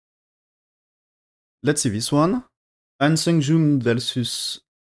Let's see this one. Seungjoo versus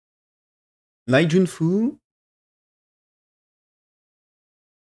Lai Junfu.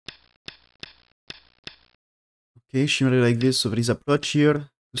 Okay, shimmery like this, so there is approach here.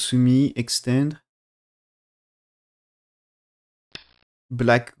 Kusumi, extend.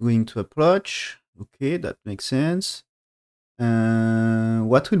 Black going to approach. Okay, that makes sense.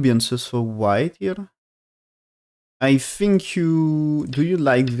 What will be answers for white here? I think you... Do you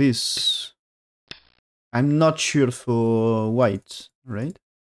like this? I'm not sure for white, right?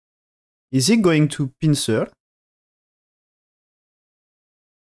 Is he going to pincer?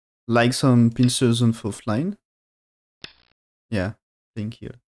 Like some pincers on 4th line? Yeah, think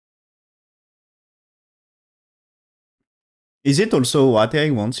here. Is it also what I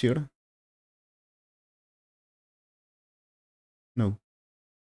want here? No.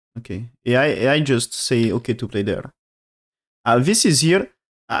 Okay. AI just say okay to play there. This is here.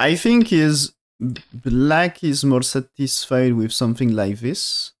 I think is black is more satisfied with something like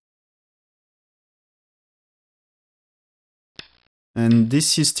this. And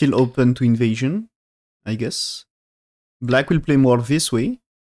this is still open to invasion, I guess. Black will play more this way,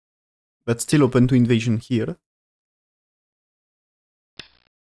 but still open to invasion here.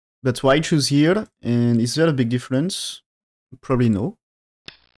 But white choose here, and is there a big difference? Probably no.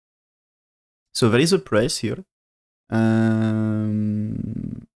 So there is a press here.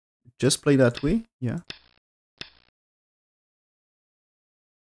 Just play that way, yeah.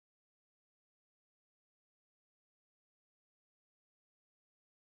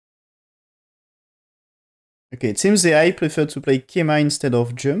 Okay, it seems the AI prefer to play Kema instead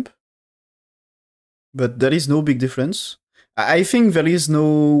of jump. But there is no big difference. I think there is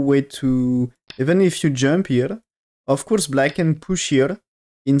no way to... Even if you jump here, of course black can push here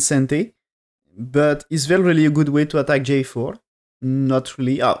in Sente, but is there really a good way to attack J4? Not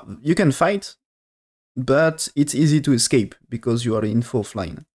really. You can fight, but it's easy to escape because you are in 4th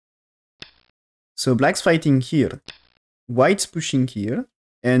line. So black's fighting here, white's pushing here,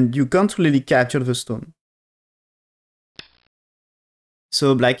 and you can't really capture the stone.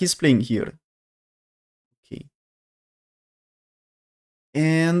 So black is playing here. Okay.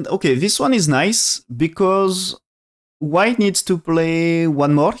 And okay, this one is nice because white needs to play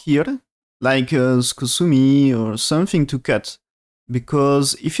one more here, like Kusumi or something to cut.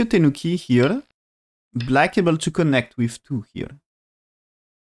 Because if you Tenuki here, black able to connect with 2 here.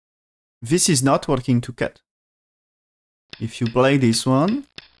 This is not working to cut. If you play this one,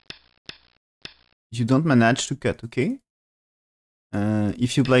 you don't manage to cut, okay?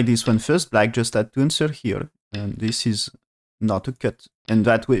 If you play this one first, black just had to answer here. And this is not a cut. And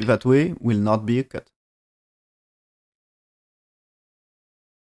that way will not be a cut.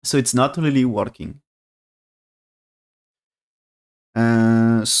 So it's not really working.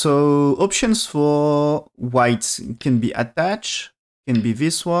 So options for white can be attach, can be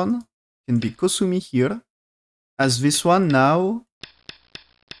this one, can be Kusumi here. As this one now,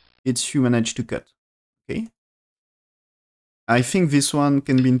 it's you manage to cut, okay? I think this one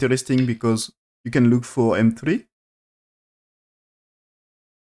can be interesting because you can look for M3.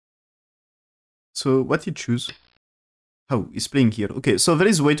 So what you choose? Oh, he's playing here. Okay, so there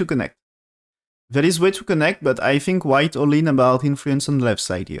is way to connect. There is way to connect, but I think white all in about influence on the left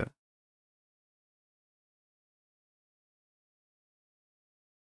side here.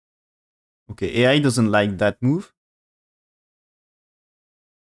 Okay, AI doesn't like that move.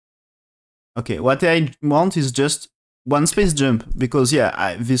 Okay, what I want is just one space jump, because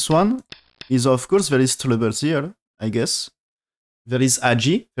yeah, this one is of course there is troubles here, I guess. There is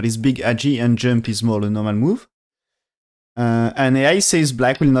Agi, there is big Agi, and jump is more a normal move. And AI says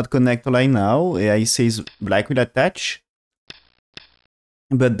black will not connect line now, AI says black will attach.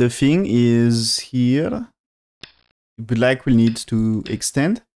 But the thing is here, black will need to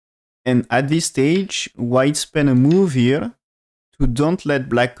extend. And at this stage, white spend a move here to don't let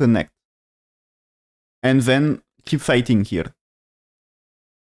black connect. And then keep fighting here.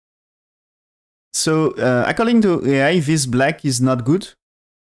 So, according to AI, this black is not good.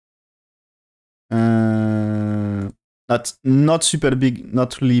 Not super big,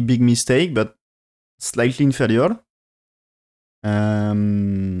 not really big mistake, but slightly inferior.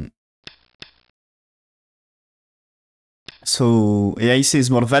 So AI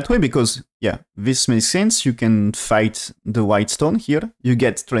says more that way because, yeah, this makes sense. You can fight the white stone here. You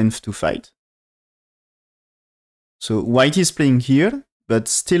get strength to fight. So white is playing here, but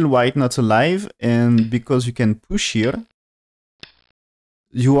still white not alive. And because you can push here,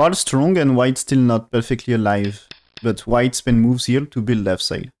 you are strong and white still not perfectly alive. But white spend moves here to build left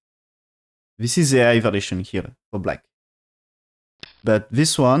side. This is the AI variation here for black. But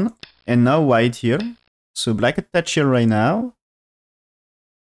this one And now white here. So black attach here right now.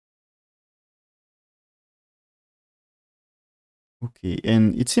 Okay,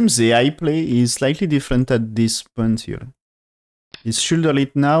 and it seems the AI play is slightly different at this point here. It's shoulder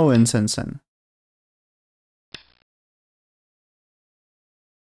lit now and Sensen.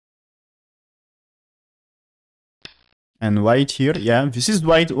 And white here, yeah, this is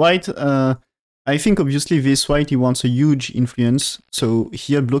white. I think obviously this white, he wants a huge influence. So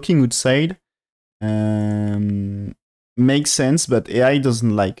here blocking outside makes sense, but AI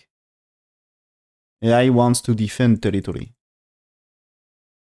doesn't like. AI wants to defend territory.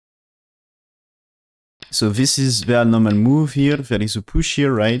 So this is their normal move here. There is a push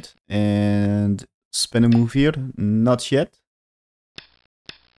here, right? And spin a move here. Not yet.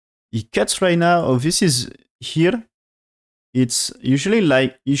 He cuts right now. Oh, this is here. It's usually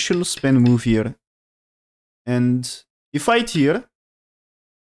like you should spin a move here. And if fight here,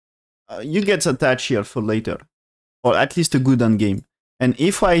 you get attached here for later. Or at least a good endgame. And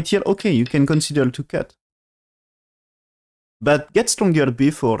if fight here, okay, you can consider to cut. But get stronger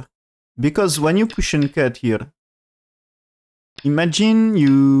before. Because when you push and cut here, imagine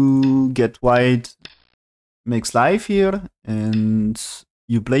you get white, makes life here, and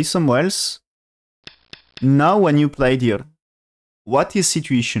you play somewhere else. Now when you played here, what is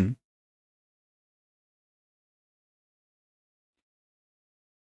situation?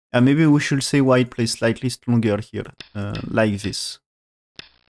 And maybe we should say white plays slightly stronger here, like this.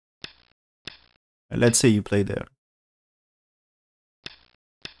 Let's say you play there.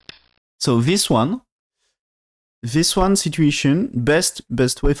 So this one situation,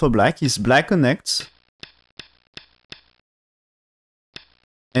 best way for black is black connects.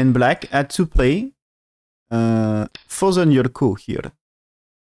 And black had to play frozen your ko here.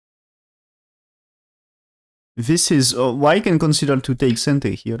 This is white can consider to take center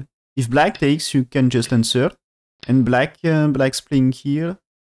here. If black takes, you can just answer. And black's playing here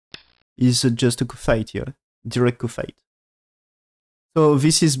is just a fight here, direct fight. So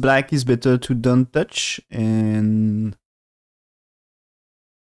this is black is better to don't touch, and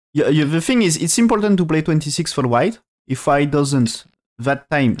yeah, the thing is it's important to play 26 for white. If white doesn't, that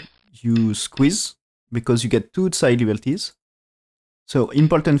time you squeeze because you get 2 side liberties. So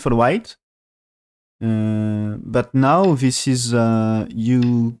important for white. But now this is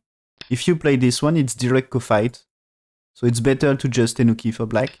if you play this one, it's direct fight. So it's better to just Tenuki for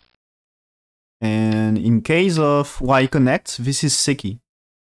black. And in case of white connect, this is Seki.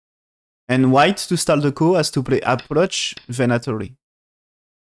 And white to start the ko has to play approach Venatory.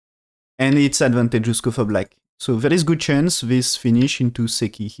 And it's advantageous for black. So there is good chance this finish into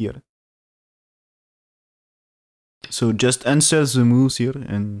Seki here. So just answer the moves here,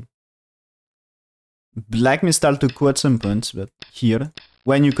 and black may start to ko at some point, but here,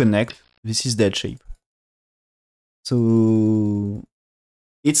 when you connect, this is dead shape. So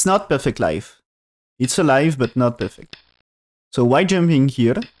it's not perfect life. It's alive, but not perfect. So white jumping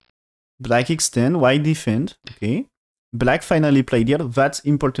here, black extend, white defend, okay. Black finally played here, that's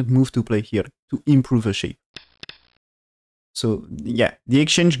important move to play here, to improve the shape. So yeah, the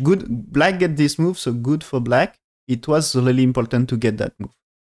exchange good, black get this move, so good for black. It was really important to get that move.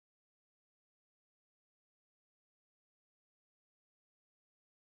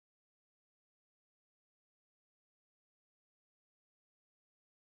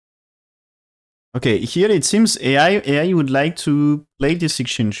 Okay, here it seems AI would like to play this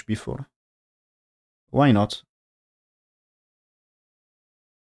exchange before. Why not?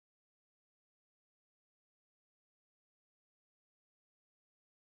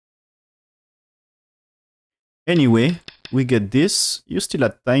 Anyway, we get this. You still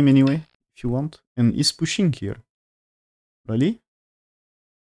have time anyway, if you want. And he's pushing here. Really?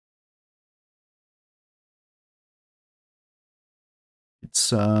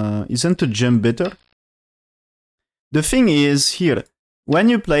 It's isn't a jump better? The thing is here, when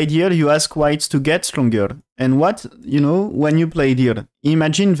you played here, you ask whites to get stronger. And what, you know, when you played here,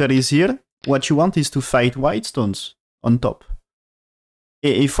 imagine there is here, what you want is to fight white stones on top.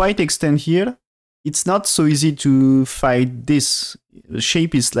 If white extend here, it's not so easy to fight this. The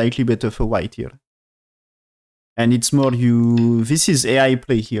shape is slightly better for white here. And it's more this is AI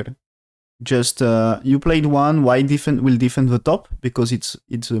play here. Just you played one, white will defend the top because it's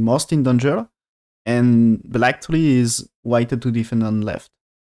the most in danger, and black 3 is white to defend on left.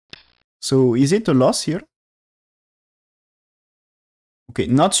 So is it a loss here? Okay,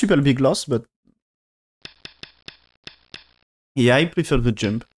 not super big loss, but yeah, I prefer the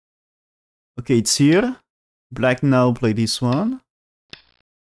jump. Okay, it's here. Black now play this one.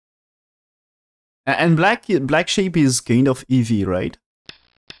 And black shape is kind of EV, right?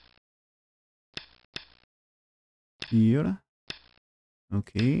 here.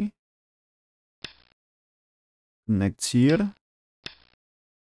 Okay. Connect here.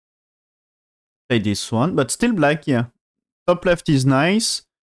 Play this one, but still black, yeah. Top left is nice,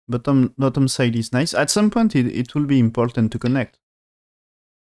 bottom side is nice. At some point, it will be important to connect.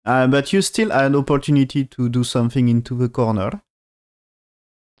 But you still had opportunity to do something into the corner.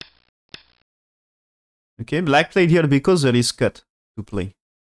 Okay, black played here because there is cut to play.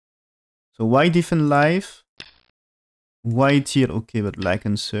 So white defend life. White here, okay, but black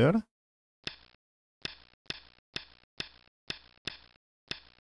answer.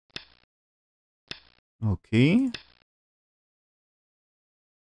 Okay.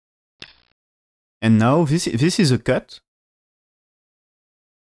 And now this is a cut.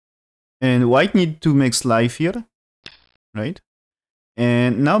 And white need to make life here, right?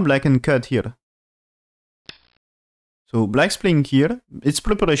 And now black can cut here. So black's playing here. It's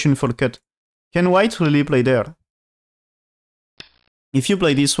preparation for cut. Can white really play there? If you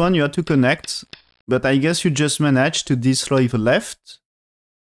play this one, you have to connect. But I guess you just managed to destroy the left.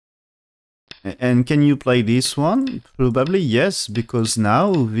 And can you play this one? Probably yes, because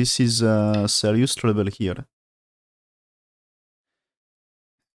now this is a serious trouble here.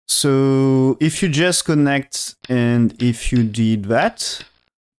 So if you just connect and if you did that,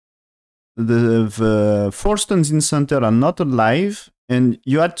 the 4 stones in center are not alive and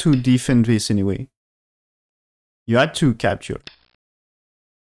you had to defend this anyway. You had to capture.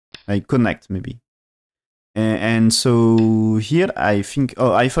 Like connect maybe. And so here I think,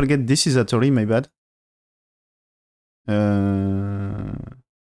 oh, I forget this is a Tori, my bad.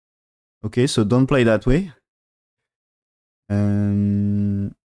 Okay, so don't play that way.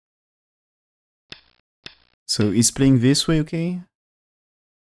 So he's playing this way, okay?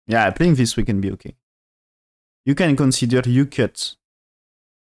 Yeah, playing this way can be okay. You can consider you cut.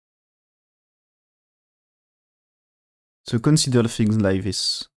 So consider things like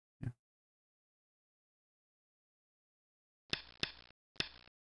this.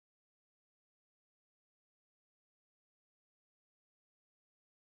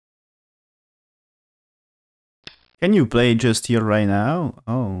 Can you play just here right now?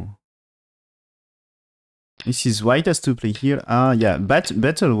 Oh. This is white has to play here. Ah, yeah,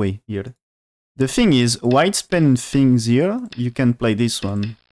 better way here. The thing is, white spend things here. You can play this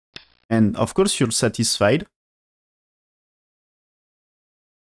one. And of course you're satisfied.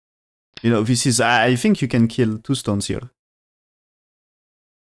 You know, this is, I think you can kill 2 stones here.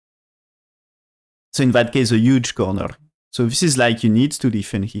 So in that case, a huge corner. So this is like you need to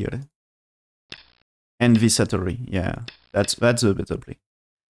defend here. And this Satori, yeah, that's a better play.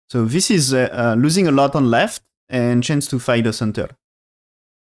 So this is losing a lot on left and chance to fight the center.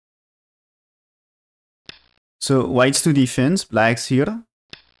 So white's to defense, black's here,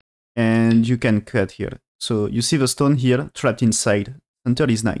 and you can cut here. So you see the stone here trapped inside. Center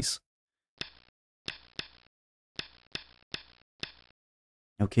is nice.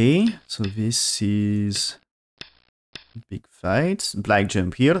 Okay, so this is big fight. Black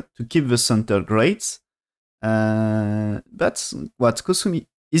jump here to keep the center great. But what Kosumi?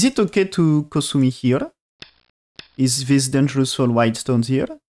 Is it okay to Kosumi here? Is this dangerous for white stones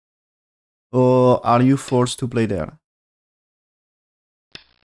here? Or are you forced to play there?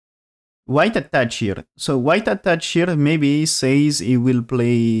 White attach here. So white attach here maybe says he will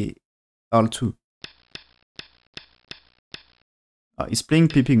play R2. He's playing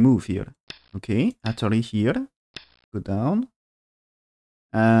peeping move here. Okay, Atari here. Go down.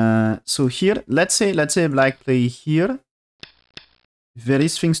 So here, let's say black play here. There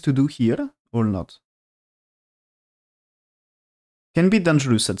is things to do here or not. Can be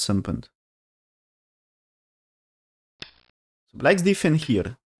dangerous at some point. So black's defend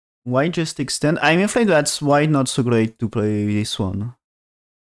here. White just extend. I'm afraid that's white not so great to play this one.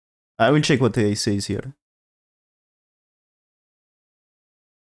 I will check what he says here.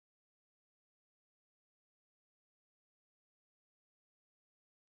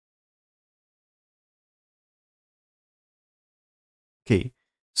 Okay,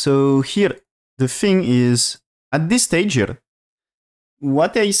 so here, the thing is, at this stage here,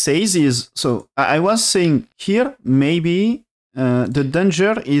 what I says is, so I was saying here, maybe the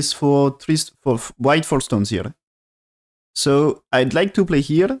danger is for white 4 stones here. So I'd like to play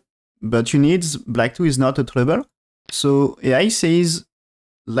here, but you need black 2 is not a trouble. So AI says,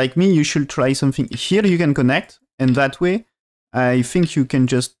 like me, you should try something. Here you can connect, and that way, I think you can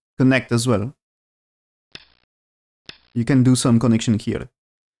just connect as well. You can do some connection here.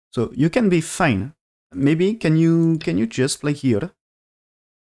 So you can be fine. Maybe can you just play here?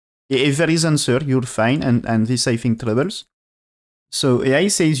 If there is answer, you're fine, and this I think troubles. So AI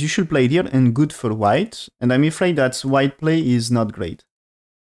says you should play here and good for white. And I'm afraid that white play is not great.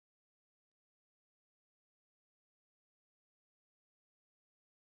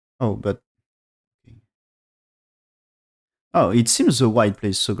 Oh, but... Oh, it seems the white play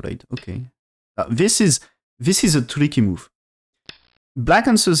is so great. Okay. This is a tricky move. Black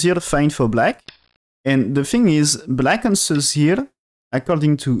answers here fine for black. And the thing is, black answers here,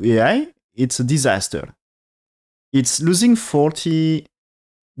 according to AI, it's a disaster. It's losing 40.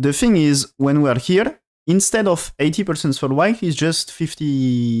 The thing is, when we're here, instead of 80% for white, it's just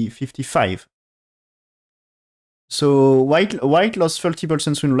 55. So white lost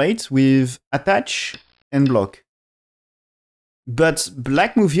 30% win rate with attach and block. But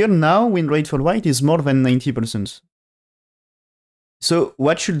black move here now, win rate for white is more than 90%. So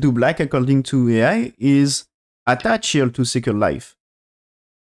what should do black according to AI is attach here to secure life.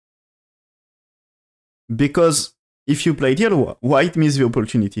 Because if you played here, white misses the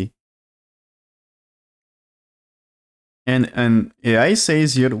opportunity. And AI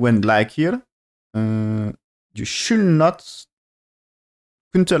says here, when black here, you should not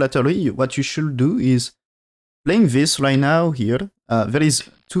counterlaterally. What you should do is playing this right now here. There is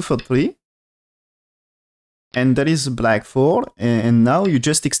 2 for 3. And there is black 4. And now you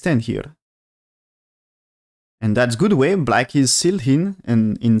just extend here. And that's good way. Black is still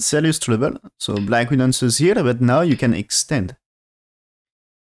in serious trouble. So black will answers here, but now you can extend.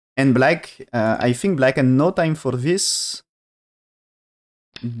 And black, I think black had no time for this.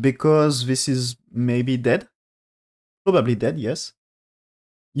 Because this is maybe dead. Probably dead, yes.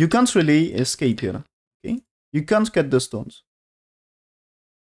 You can't really escape here. Okay? You can't cut the stones.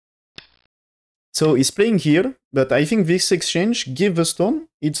 So he's playing here, but I think this exchange, give the stone,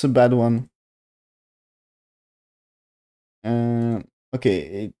 it's a bad one.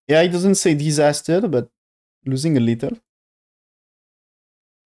 Okay, yeah, it doesn't say disaster, but losing a little.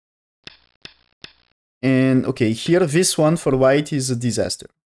 And okay, here this one for white is a disaster.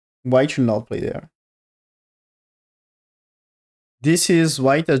 White should not play there. This is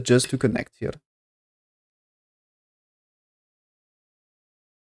white has just to connect here.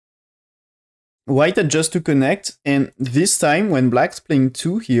 White had just to connect, and this time when black's playing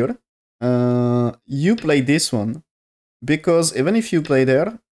 2 here, you play this one. Because even if you play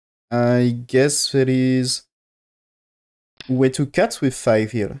there, I guess there is a way to cut with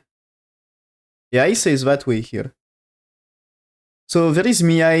 5 here. Yeah, he says that way here. So there is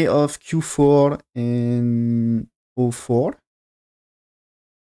Miai of Q4 and O4.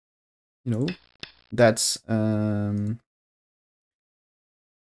 You know, that's...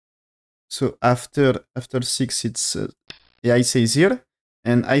 So after 6, it's... yeah, he says here.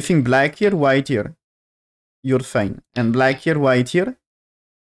 And I think black here, white here. You're fine. And black here, white here.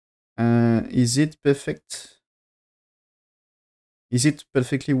 Is it perfect? Is it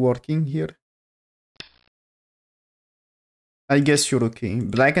perfectly working here? I guess you're okay.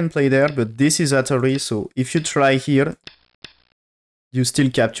 Black can play there, but this is Atari, so if you try here, you're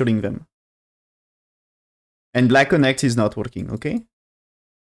still capturing them. And black connect is not working, okay?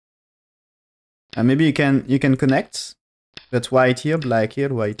 And maybe you can connect, but white here, black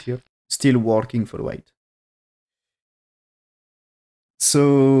here, white here. Still working for white.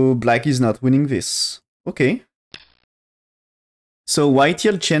 So black is not winning this. Okay. So white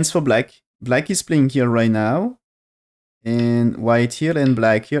here, chance for black. Black is playing here right now. And white here and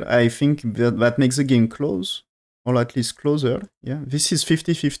black here. I think that makes the game close. Or at least closer. Yeah, this is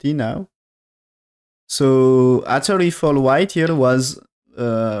 50-50 now. So Atari for white here was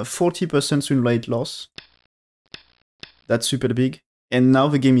 40% win rate loss. That's super big. And now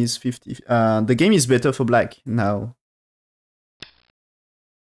the game is 50. The game is better for black now.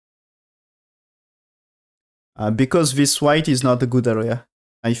 Because this white is not a good area.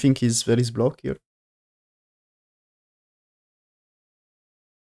 I think there is block here.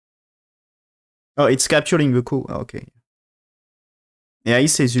 Oh, it's capturing the coup. Okay. Yeah, he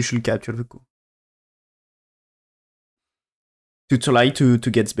says you should capture the coup. To try to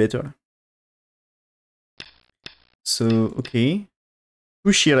get better. So, okay.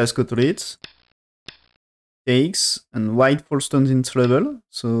 Push here as cut rates. Takes, and white falls stones in trouble.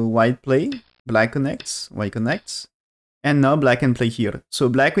 So white play. Black connects, white connects, and now black can play here. So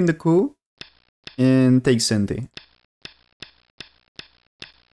black win the coup and takes Sente.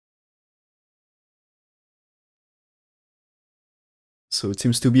 So it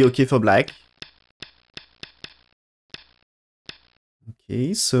seems to be okay for black.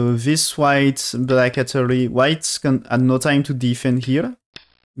 Okay, so this white, black Atari, white can had no time to defend here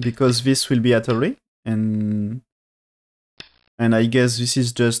because this will be Atari, and I guess this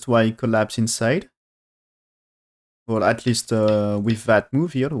is just why collapse inside. Or at least with that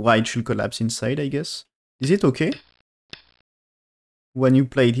move here, white should collapse inside, I guess. Is it okay? When you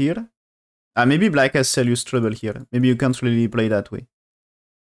played here? Maybe black has serious trouble here. Maybe you can't really play that way.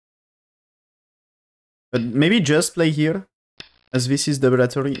 But maybe just play here, as this is double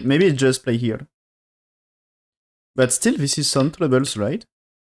atory. Maybe just play here. But still, this is some troubles, right?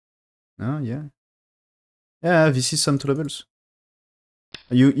 Oh, yeah. Yeah, this is some troubles.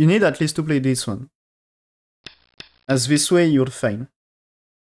 You need at least to play this one. As this way, you're fine.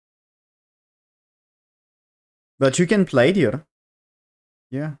 But you can play it here.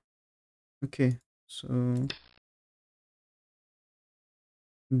 Yeah. Okay, so...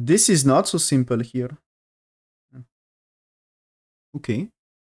 This is not so simple here. Okay.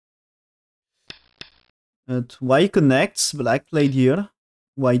 White connects, black played here,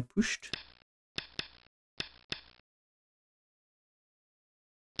 white pushed.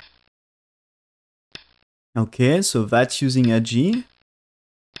 Okay, so that's using a G.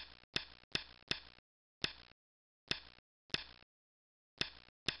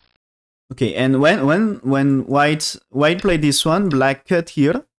 Okay, and when white played this one, black cut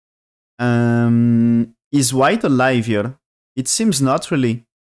here. Is white alive here? It seems not really.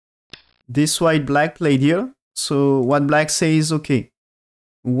 This white black played here. So what black says, okay,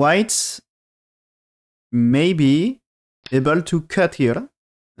 white may be able to cut here,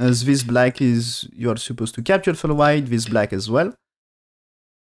 as this black is, you're supposed to capture for white, this black as well.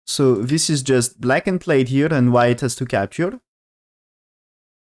 So this is just black and played here, and white has to capture.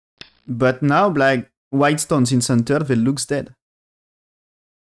 But now white stones in center, they looks dead.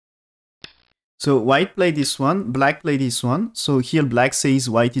 So white played this one, black played this one. So here black says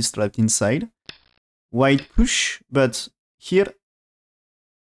white is trapped inside. White push, but here,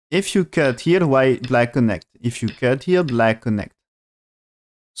 if you cut here, black connect. If you cut here, black connect.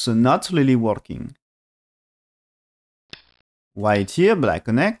 So not really working. White here, black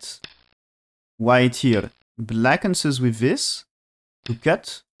connect. White here, black answers with this to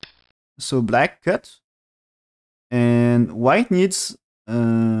cut. So black cut. And white needs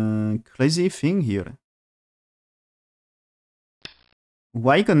crazy thing here.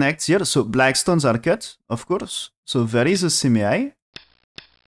 White connects here, so black stones are cut, of course. So there is a semi.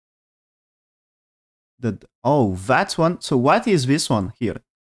 Oh, that one. So what is this one here?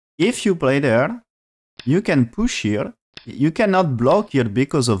 If you play there, you can push here. You cannot block here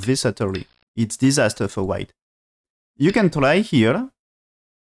because of this atory. It's disaster for white. You can try here.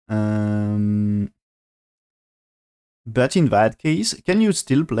 But in that case, can you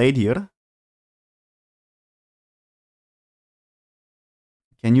still play it here?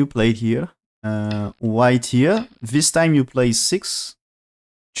 Can you play it here? White here. This time you play 6.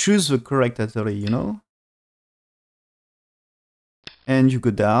 Choose the correct atory, you know? And you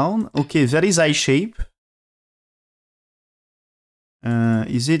go down. Okay, there is eye shape.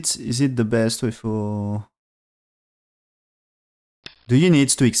 Is it the best way for... Do you need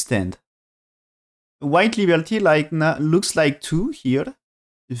to extend? White liberty looks like 2 here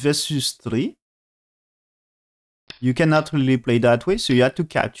versus 3. You cannot really play that way, so you have to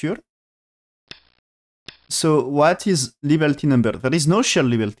capture. So what is liberty number? There is no shell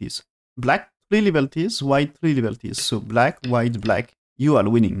liberties. Black 3 liberties, white 3 liberties. So black, white, black. You are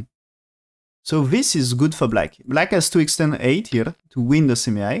winning. So this is good for black. Black has to extend 8 here to win the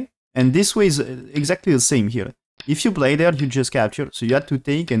semi. And this way is exactly the same here. If you play there, you just capture. So you have to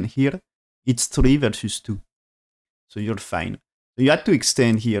take, and here it's 3 versus 2. So you're fine. So you have to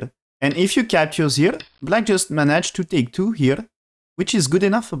extend here. And if you captures here, black just managed to take 2 here, which is good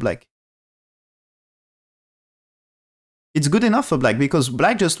enough for black. It's good enough for black because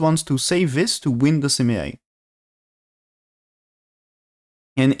black just wants to save this to win the semi.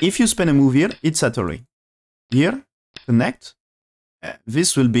 And if you spend a move here, it's atory. Here, connect.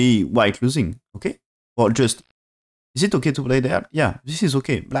 This will be white losing, okay? Or just, is it okay to play there? Yeah, this is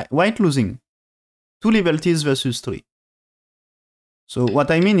okay. White losing. 2 liberties versus 3. So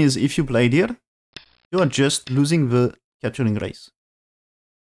what I mean is, if you played here, you are just losing the capturing race.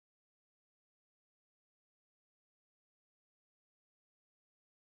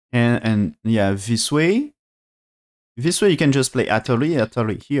 And yeah, this way you can just play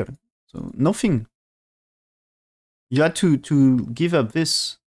Atari here. So nothing. You had to give up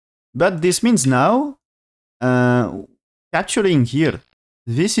this. But this means now, capturing here,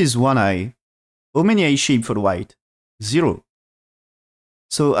 this is 1 eye. How many eye shape for white? 0.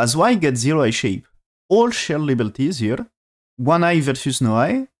 So as white gets 0 eye shape, all shell liberties here, 1 eye versus no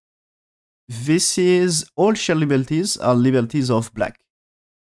eye. This is, all shell liberties are liberties of black.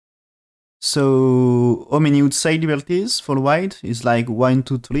 So how many outside liberties for white is like 1,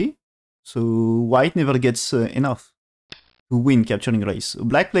 2, 3. So white never gets enough. to win capturing race. So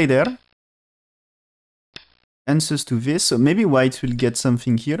black play there. Answers to this. So maybe white will get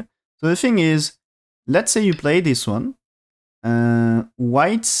something here. So the thing is, let's say you play this one.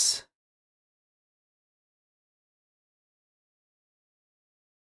 White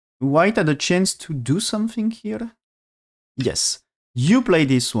had a chance to do something here. Yes. You play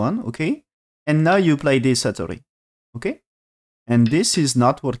this one, okay? And now you play this Satori, okay? And this is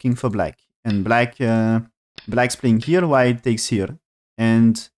not working for black. And black's playing here, white takes here.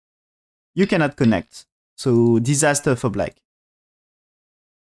 And you cannot connect. So disaster for black.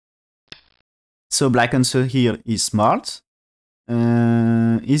 So black answer here is smart.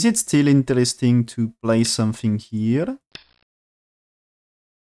 Is it still interesting to play something here?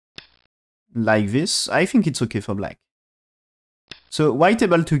 Like this? I think it's okay for black. So white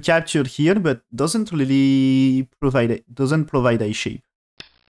able to capture here, but doesn't really provide a shape.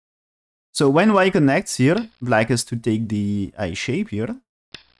 So when white connects here, black has to take the I shape here.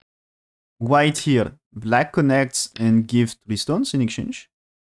 White here, black connects and give 3 stones in exchange.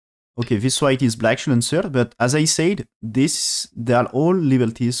 Okay, this white is black should answer, but as I said, they are all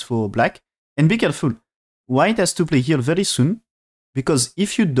liberties for black. And be careful, white has to play here very soon, because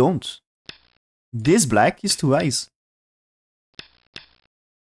if you don't, this black is 2 eyes.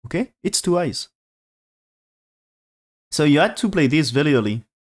 Okay, it's 2 eyes. So you had to play this very early.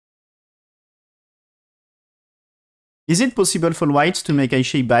 Is it possible for white to make a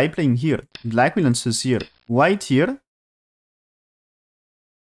shape by playing here? Black will answer here. White here.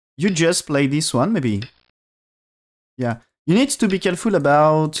 You just play this one, maybe. Yeah. You need to be careful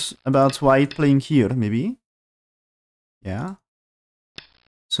about white playing here, maybe. Yeah.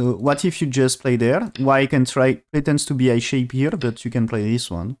 So what if you just play there? White can pretends to be a shape here, but you can play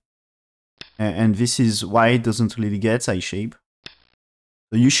this one. And this is white doesn't really get a shape.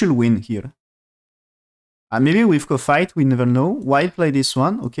 So you should win here. Maybe with co-fight, we never know. White play this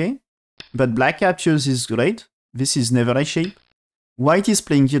one, okay. But black captures is great. This is never a shape. White is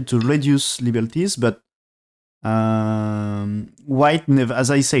playing here to reduce liberties, but white never, as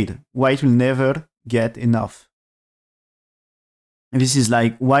I said, white will never get enough. And this is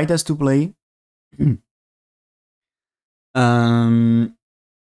like white has to play.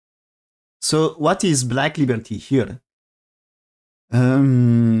 So what is black liberty here?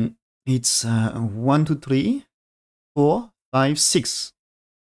 It's 1, 2, 3, 4, 5, 6.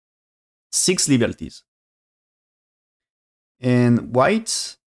 6 liberties. And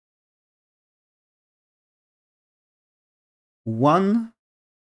white 1,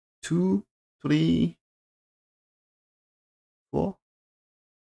 2, 3, 4.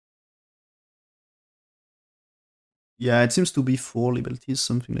 Yeah, it seems to be 4 liberties,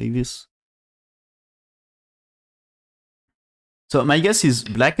 something like this. So my guess is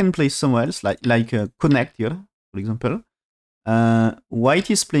black can play somewhere else, like connect here, for example. White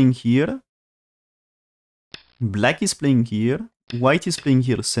is playing here. Black is playing here. White is playing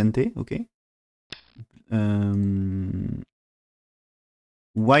here, Sente, okay.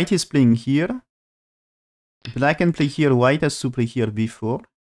 White is playing here. Black can play here. White has to play here before.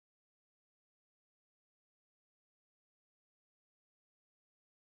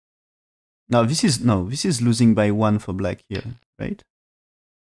 No, this is losing by 1 for black here, right?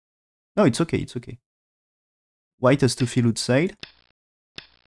 No, it's okay, it's okay. White has to fill outside.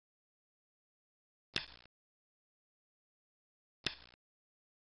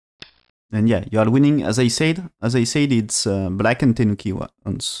 And yeah, you are winning. As I said, it's black and Tenuki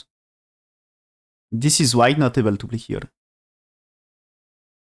ones. This is white not able to play here.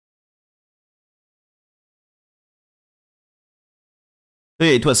 Oh,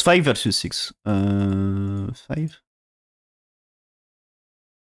 yeah, it was 5 versus 6. 5.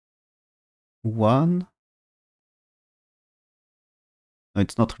 1. No,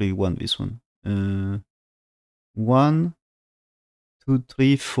 it's not really 1, this one. 1, 2,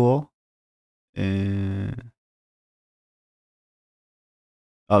 3, 4.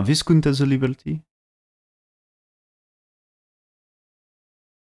 This couldn't has a liberty.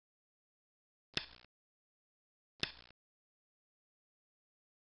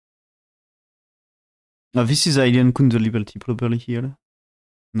 Now this is alien couldn't the liberty properly here.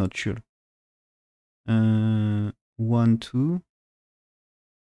 Not sure. 1, 2,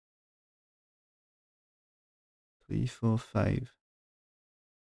 3, 4, 5.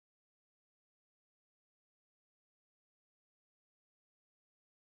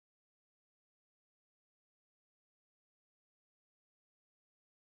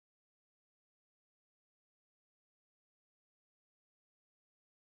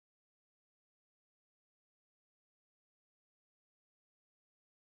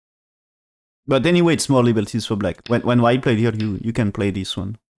 But anyway, it's more liberties for black. When white played here, you can play this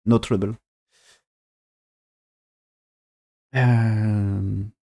one. No trouble.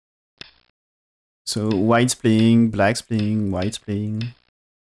 So white's playing, black's playing, white's playing.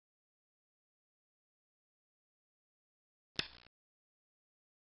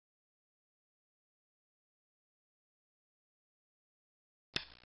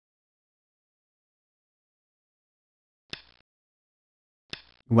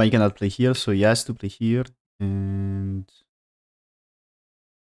 White cannot play here, so he has to play here. And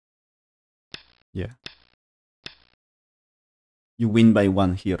yeah. You win by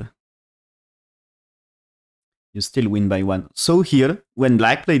 1 here. You still win by 1. So here, when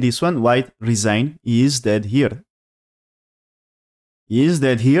black played this one, white resign. He is dead here. He is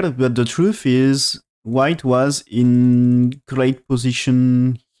dead here, but the truth is white was in great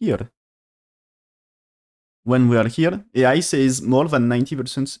position here. When we are here, AI says more than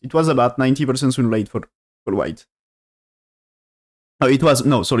 90%. It was about 90% win rate for white. Oh, it was,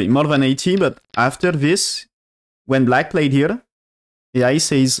 no, sorry, more than 80, but after this, when black played here, AI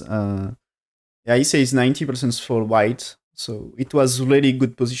says 90% for white, so it was really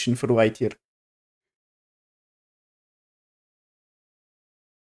good position for white here.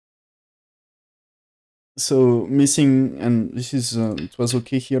 So missing, and this is it was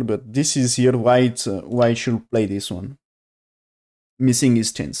okay here, but this is here white. White should play this one. Missing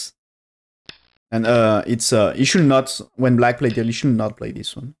his chance, and it's he should not, when black played here, he should not play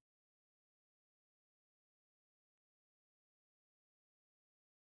this one.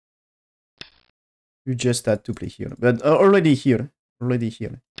 You just had to play here, but already here,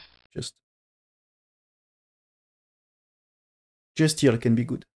 just here can be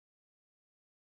good.